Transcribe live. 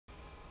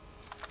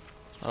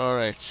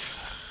Alright.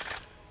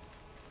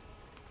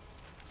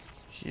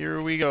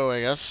 Here we go,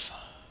 I guess.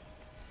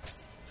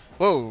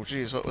 Whoa,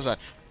 jeez, what was that?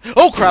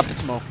 Oh crap,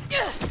 it's Moe.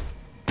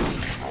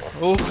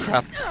 Oh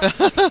crap.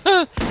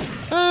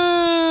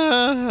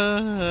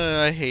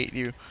 I hate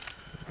you.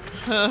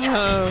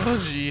 Oh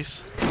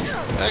jeez.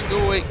 Go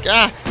away.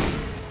 Ah!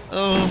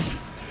 Oh.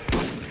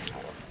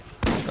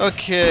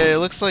 Okay,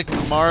 looks like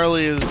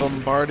Marley is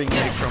bombarding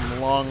me from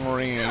long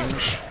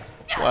range,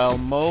 while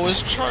Moe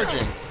is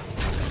charging.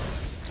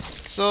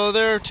 So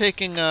they're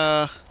taking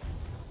a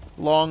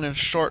long and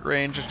short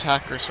range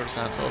attacker sort of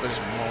sense. Oh, there's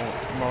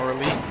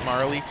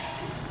Marley.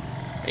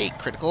 Hey,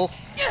 critical.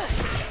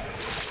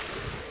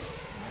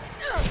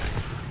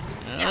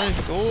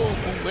 Go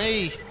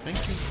away.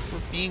 Thank you for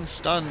being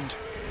stunned.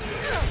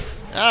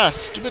 Ah,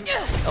 stupid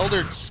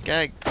elder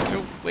skag. Get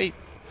away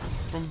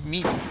from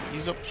me.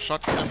 Use up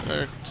shotgun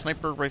or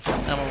sniper rifle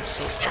ammo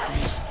so I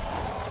can use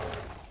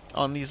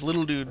on these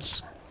little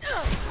dudes.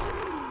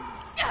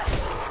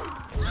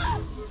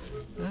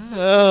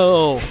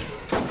 Oh!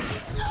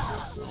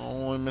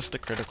 Oh, I missed a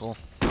critical.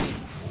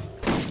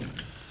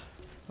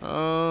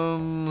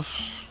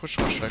 Which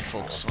one should I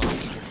focus on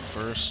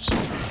first?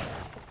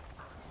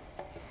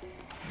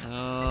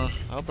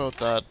 How about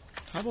that?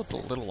 How about the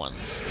little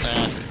ones?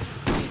 Nah.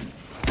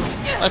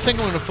 I think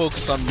I'm going to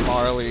focus on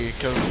Marley,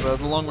 because the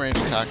long-range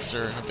attacks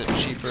are a bit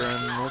cheaper,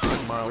 and it looks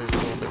like Marley's a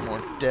little bit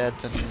more dead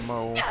than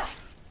Moe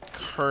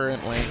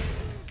currently.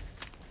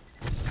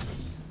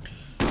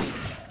 I'm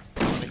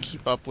going to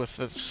keep up with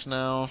this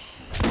now.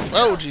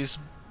 Oh, jeez.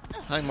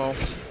 Hi, Moe.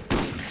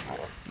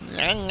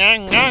 Ngang,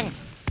 ngang, ngang.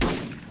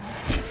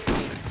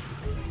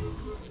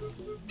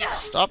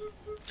 Stop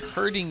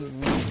hurting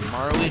me,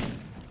 Marley.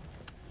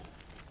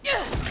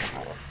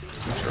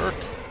 Jerk.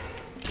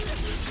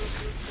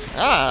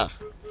 Ah!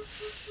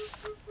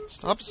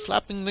 Stop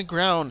slapping the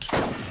ground.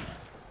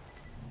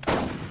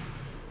 Oh,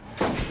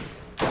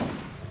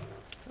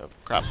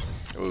 crap.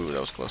 Ooh,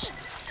 that was close.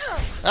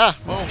 Ah,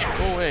 Moe,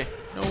 go away.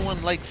 No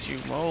one likes you,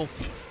 Moe.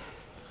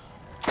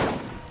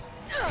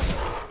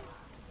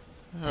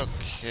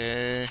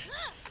 Okay.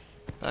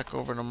 Back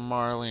over to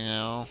Marley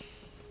now.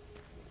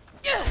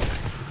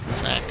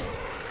 Smack.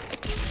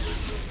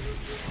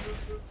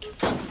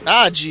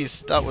 Ah,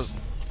 jeez, that was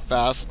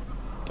fast.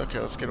 Okay,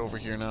 let's get over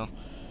here now.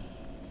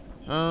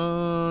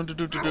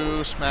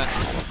 Smack.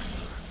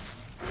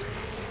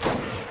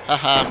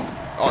 Haha.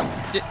 Oh,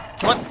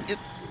 come on.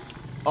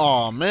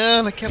 Oh,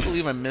 man, I can't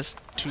believe I missed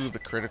 2 of the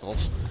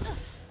criticals.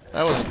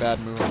 That was a bad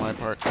move on my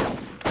part.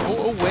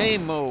 Go away,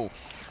 Moe.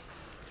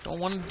 Don't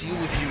want to deal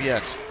with you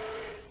yet.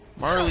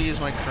 Marley is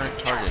my current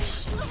target.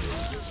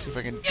 See if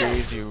I can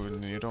daze you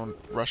and you don't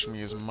rush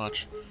me as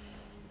much.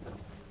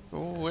 Go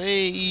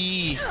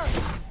away.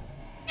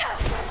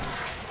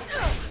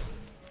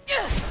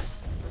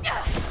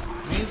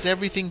 Why is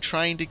everything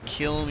trying to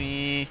kill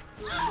me?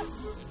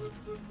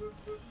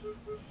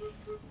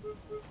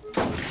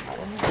 Go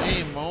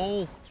away,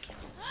 Moe.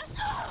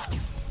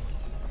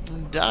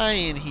 I'm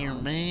dying here,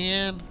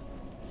 man.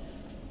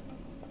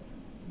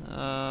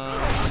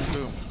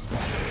 Boom.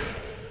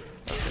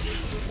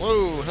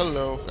 Whoa,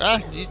 hello. Ah,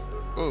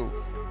 whoa.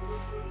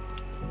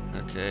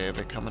 Okay, are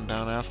they coming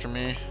down after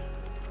me?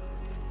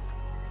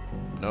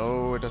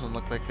 No, it doesn't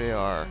look like they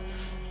are.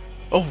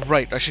 Oh,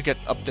 right, I should get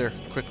up there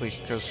quickly,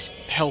 because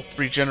health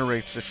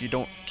regenerates if you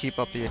don't keep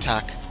up the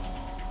attack.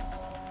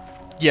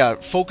 Yeah,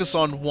 focus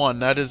on one.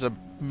 That is a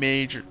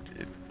major...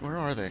 Where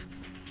are they?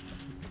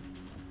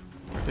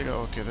 Where'd they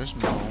go? Okay, there's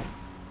Moe.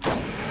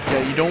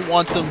 Yeah, you don't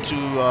want them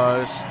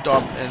to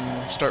stop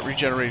and start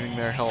regenerating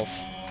their health.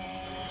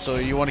 So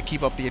you want to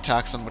keep up the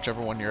attacks on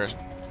whichever one you're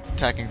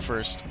attacking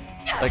first.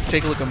 Like,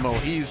 take a look at Moe.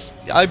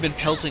 I've been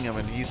pelting him,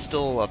 and he's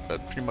still up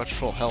at pretty much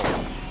full health.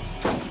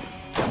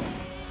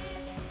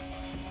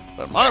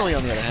 But Marley,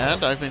 on the other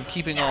hand, I've been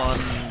keeping on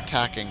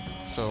attacking,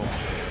 so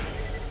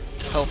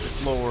health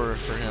is lower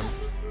for him.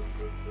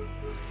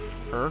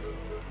 Her?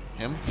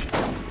 Him?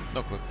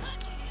 No clue.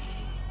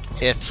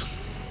 It.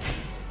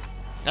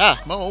 Ah,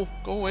 Moe,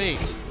 go away.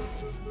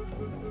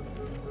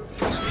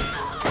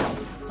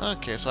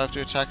 Okay, so I have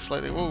to attack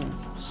slightly. Whoa,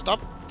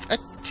 stop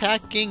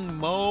attacking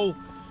Moe.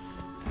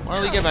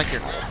 Marley, get back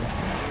here.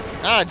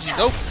 Ah, jeez,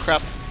 oh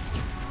crap.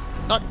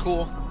 Not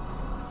cool.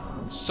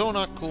 So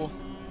not cool.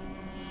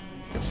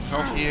 Get some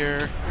health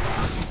here.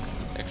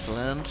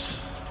 Excellent.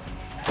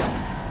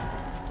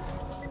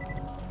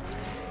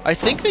 I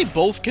think they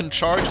both can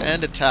charge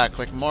and attack.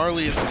 Like,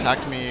 Marley has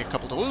attacked me a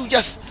couple times. Ooh,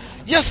 yes!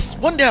 Yes!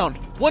 One down!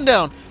 One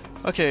down!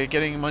 Okay,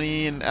 getting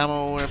money and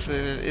ammo if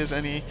there is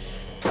any.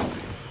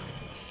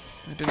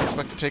 I didn't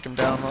expect to take him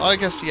down. Well, I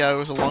guess, yeah, it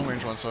was a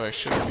long-range one, so I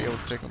should be able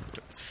to take him.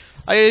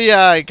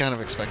 I kind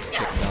of expected to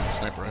take him down with a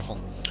sniper rifle.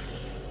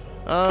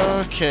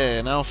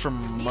 Okay, now for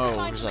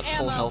Moe, who's at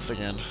full health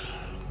again.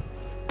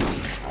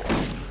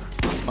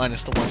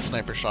 Minus the one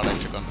sniper shot I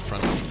took on the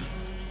front.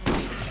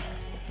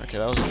 Okay,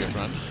 that was a good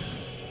run.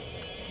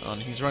 Oh,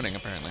 and he's running,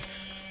 apparently.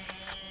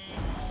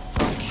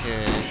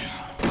 Okay.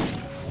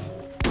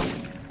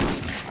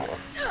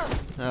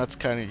 That's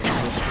kind of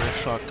useless for a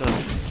shotgun.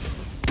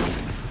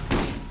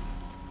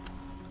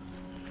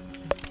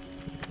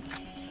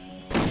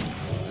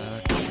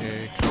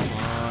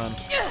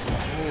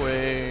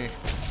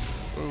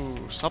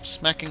 Stop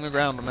smacking the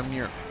ground when I'm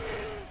near.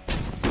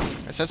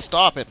 I said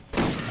stop it.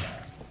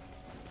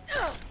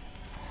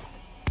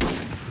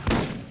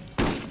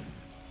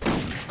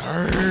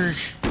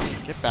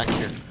 Arrgh. Get back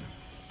here.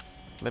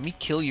 Let me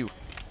kill you.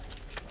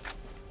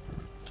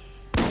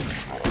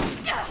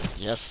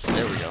 Yes,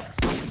 there we go.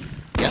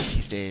 Yes,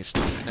 he's dazed.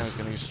 Now he's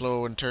going to be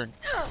slow and turning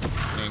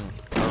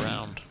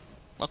around.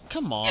 Well,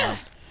 come on.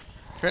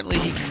 Apparently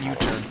he can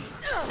U-turn.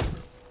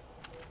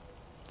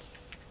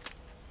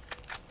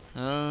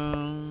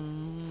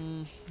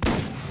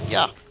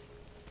 Yeah.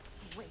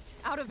 Wait,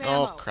 out of ammo.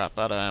 Oh, crap.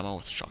 Out of ammo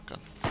with shotgun.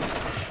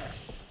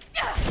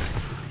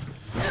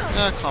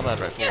 Combat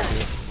rifle will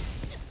do.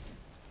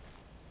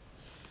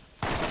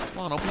 Come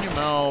on, open your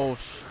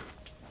mouth.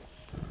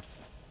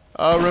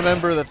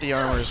 Remember that the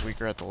armor is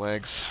weaker at the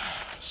legs.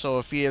 So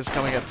if he is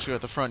coming at you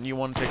at the front and you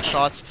want to take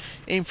shots,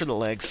 aim for the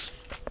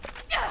legs.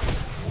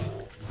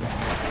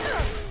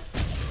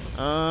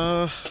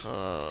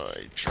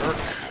 Jerk.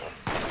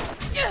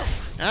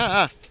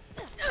 Ah!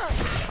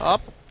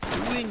 Stop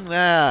doing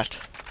that!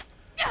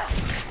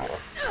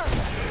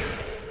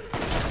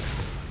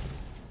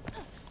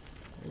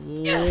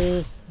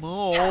 Oh,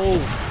 no!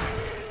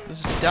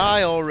 Just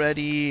die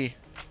already!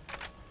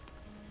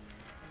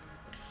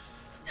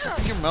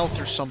 Open your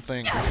mouth or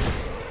something.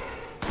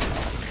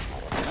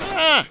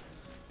 Ah!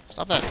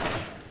 Stop that.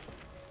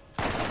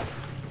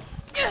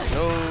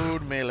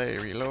 Reload, melee,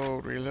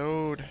 reload,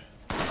 reload.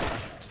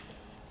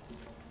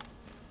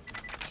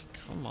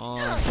 Come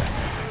on.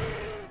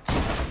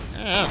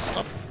 Ah,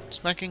 stop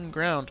smacking the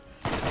ground.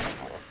 Okay,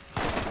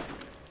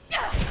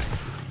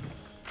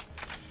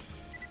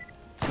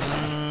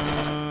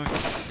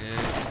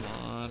 come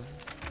on.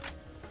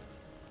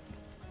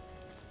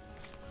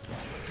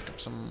 Pick up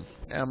some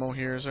ammo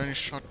here. Is there any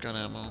shotgun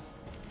ammo?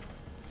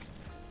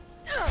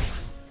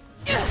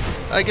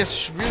 I guess you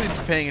should really be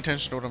paying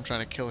attention to what I'm trying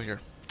to kill here.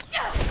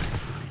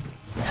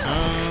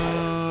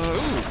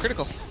 Ooh,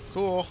 critical.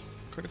 Cool.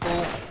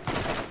 Critical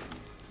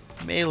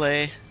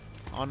melee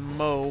on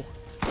Moe.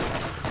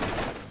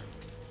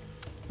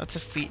 That's a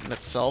feat in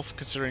itself,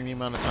 considering the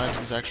amount of times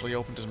he's actually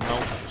opened his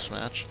mouth this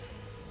match.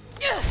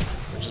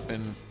 Which has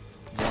been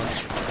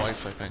once or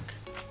twice, I think.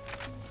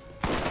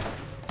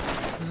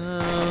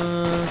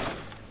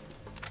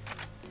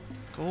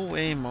 Go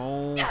away,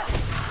 Moe.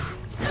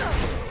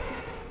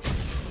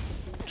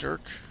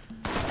 Jerk.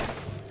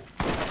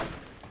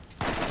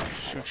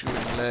 Shoot you in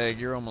the leg.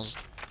 You're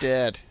almost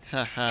dead.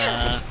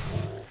 Haha.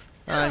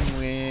 I'm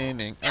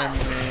winning. I'm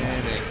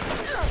winning.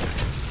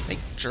 Hey,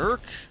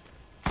 jerk.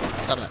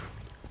 Stop that.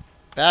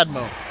 Bad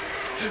Moe.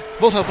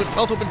 Both open.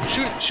 Mouth open.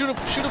 Shoot it. Shoot him.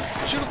 Shoot him.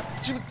 Shoot him.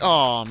 Shoot him.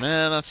 Oh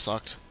man, that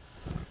sucked.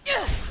 Would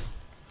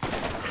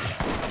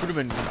have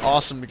been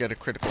awesome to get a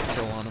critical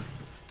kill on him.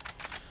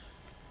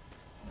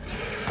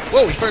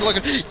 Whoa, he fired like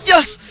a...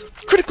 Yes!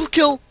 Critical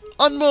kill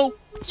on Moe.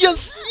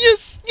 Yes!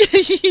 Yes!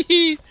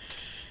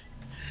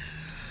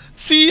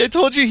 See, I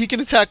told you he can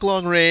attack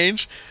long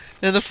range.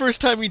 And the first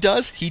time he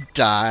does, he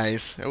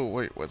dies. Oh,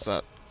 wait, what's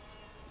that?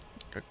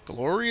 A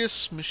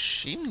glorious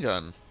machine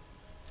gun.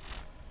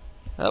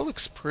 That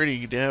looks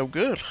pretty damn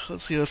good.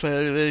 Let's see if I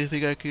have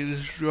anything I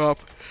can drop.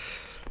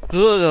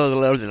 I'll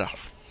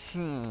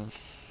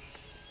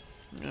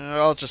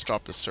just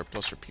drop this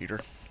surplus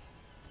repeater.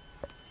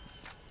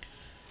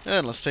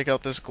 And let's take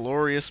out this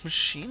glorious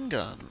machine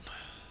gun.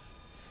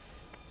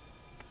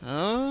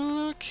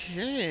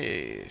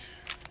 Okay.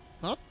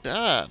 Not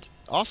bad.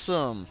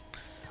 Awesome.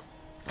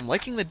 I'm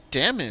liking the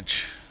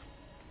damage.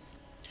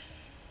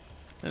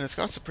 And it's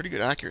got some pretty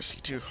good accuracy,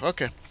 too.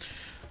 Okay.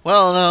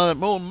 Well, now that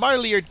Moe and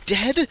Marley are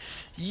dead,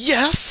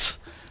 yes!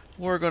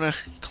 We're gonna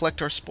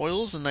collect our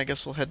spoils, and I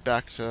guess we'll head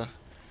back to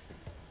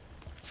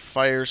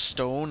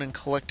Firestone and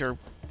collect our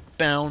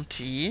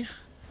bounty.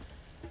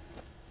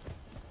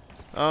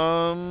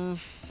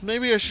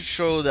 Maybe I should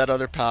show that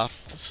other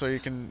path, so you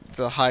can...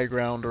 the high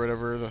ground, or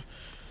whatever,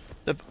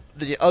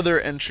 the other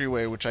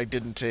entryway, which I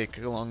didn't take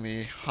along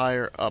the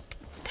higher up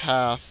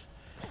path.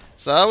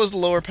 So that was the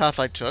lower path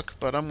I took,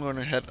 but I'm going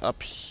to head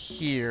up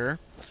here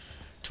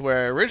to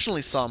where I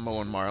originally saw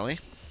Moe and Marley,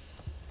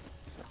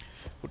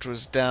 which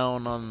was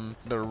down on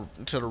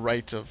to the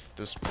right of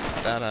this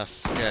badass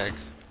skag.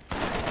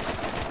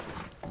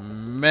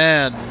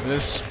 Man,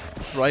 this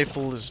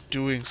rifle is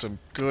doing some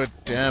good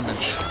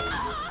damage.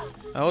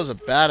 That was a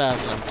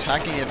badass, and I'm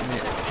attacking it in the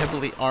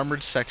heavily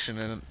armored section,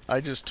 and I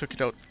just took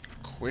it out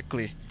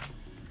quickly.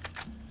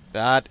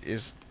 That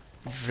is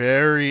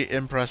very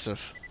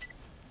impressive.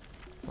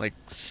 Like,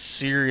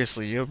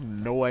 seriously, you have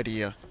no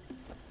idea.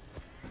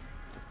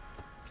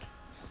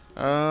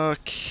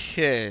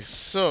 Okay,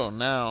 so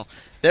now,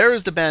 there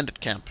is the bandit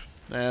camp,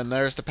 and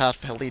there's the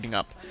path leading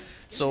up.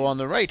 So on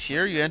the right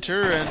here, you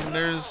enter, and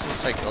there's a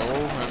Psycho,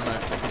 and I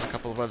think there's a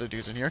couple of other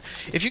dudes in here.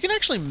 If you can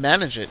actually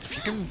manage it, if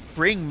you can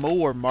bring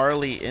Moe or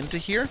Marley into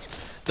here,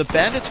 the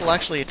bandits will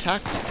actually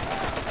attack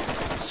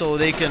them. So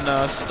they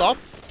can stop.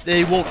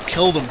 They won't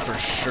kill them for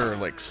sure,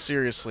 like,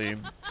 seriously.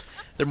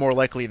 They're more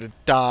likely to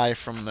die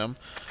from them.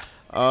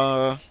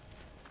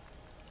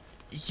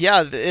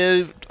 Yeah,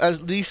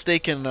 at least they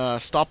can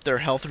stop their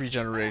health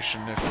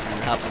regeneration if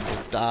you happen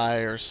to die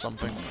or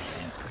something.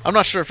 I'm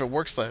not sure if it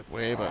works that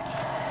way, but...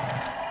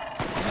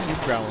 What are you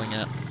growling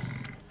at?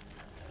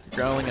 You're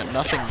growling at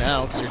nothing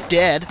now, because you're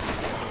dead.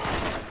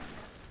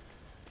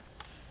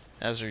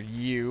 As are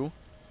you.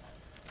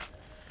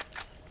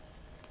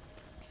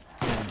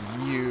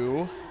 And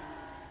you.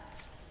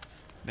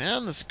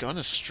 Man, this gun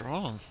is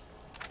strong.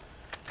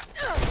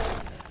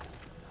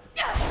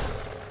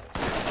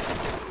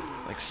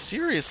 Like,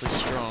 seriously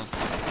strong.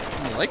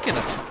 I'm liking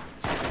it.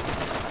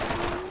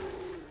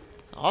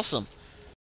 Awesome.